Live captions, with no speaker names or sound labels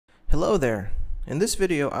Hello there! In this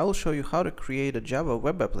video I will show you how to create a Java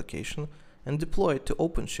web application and deploy it to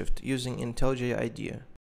OpenShift using IntelliJ IDEA.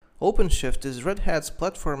 OpenShift is Red Hat's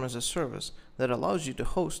platform as a service that allows you to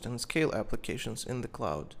host and scale applications in the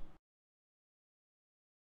cloud.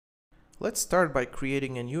 Let's start by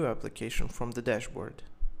creating a new application from the dashboard.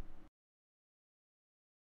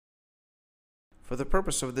 For the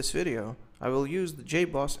purpose of this video, I will use the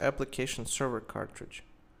JBoss application server cartridge.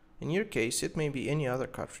 In your case, it may be any other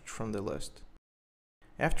cartridge from the list.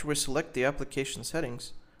 After we select the application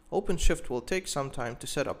settings, OpenShift will take some time to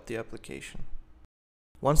set up the application.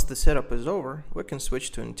 Once the setup is over, we can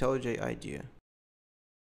switch to IntelliJ IDEA.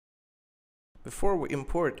 Before we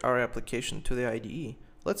import our application to the IDE,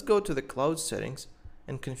 let's go to the cloud settings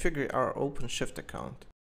and configure our OpenShift account.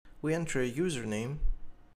 We enter a username,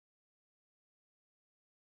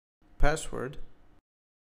 password,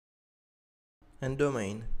 and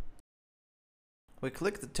domain. We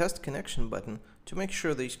click the Test Connection button to make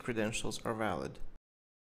sure these credentials are valid.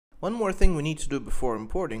 One more thing we need to do before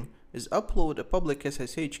importing is upload a public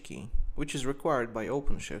SSH key, which is required by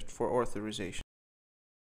OpenShift for authorization.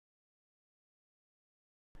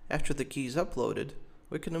 After the key is uploaded,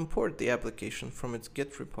 we can import the application from its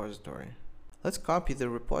Git repository. Let's copy the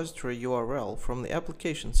repository URL from the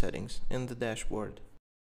application settings in the dashboard.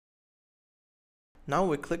 Now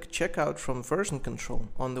we click Checkout from Version Control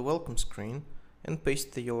on the welcome screen and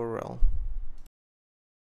paste the URL.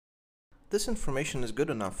 This information is good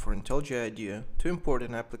enough for IntelliJ IDEA to import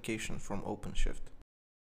an application from OpenShift.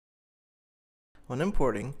 When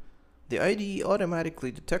importing, the IDE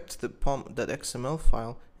automatically detects the pom.xml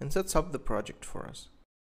file and sets up the project for us.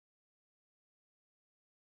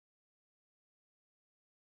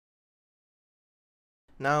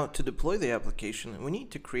 Now, to deploy the application, we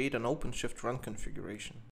need to create an OpenShift run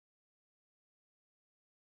configuration.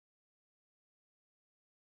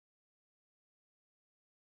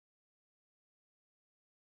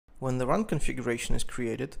 When the run configuration is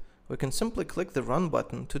created, we can simply click the Run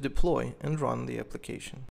button to deploy and run the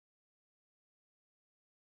application.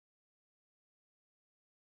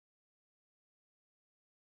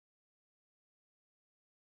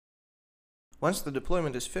 Once the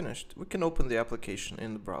deployment is finished, we can open the application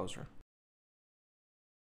in the browser.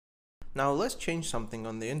 Now let's change something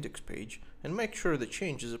on the index page and make sure the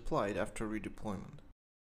change is applied after redeployment.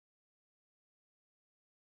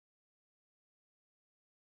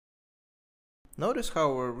 Notice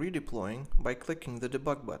how we're redeploying by clicking the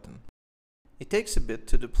debug button. It takes a bit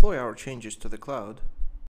to deploy our changes to the cloud.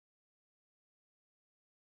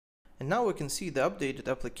 And now we can see the updated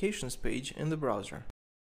applications page in the browser.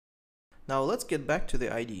 Now let's get back to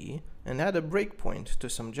the IDE and add a breakpoint to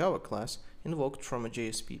some Java class invoked from a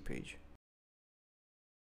JSP page.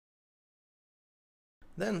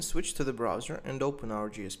 Then switch to the browser and open our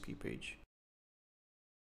JSP page.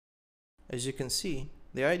 As you can see,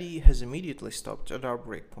 the IDE has immediately stopped at our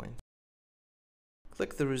breakpoint.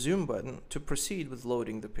 Click the Resume button to proceed with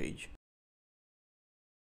loading the page.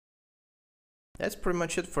 That's pretty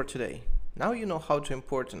much it for today. Now you know how to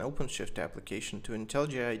import an OpenShift application to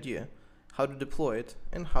IntelliJ IDEA, how to deploy it,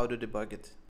 and how to debug it.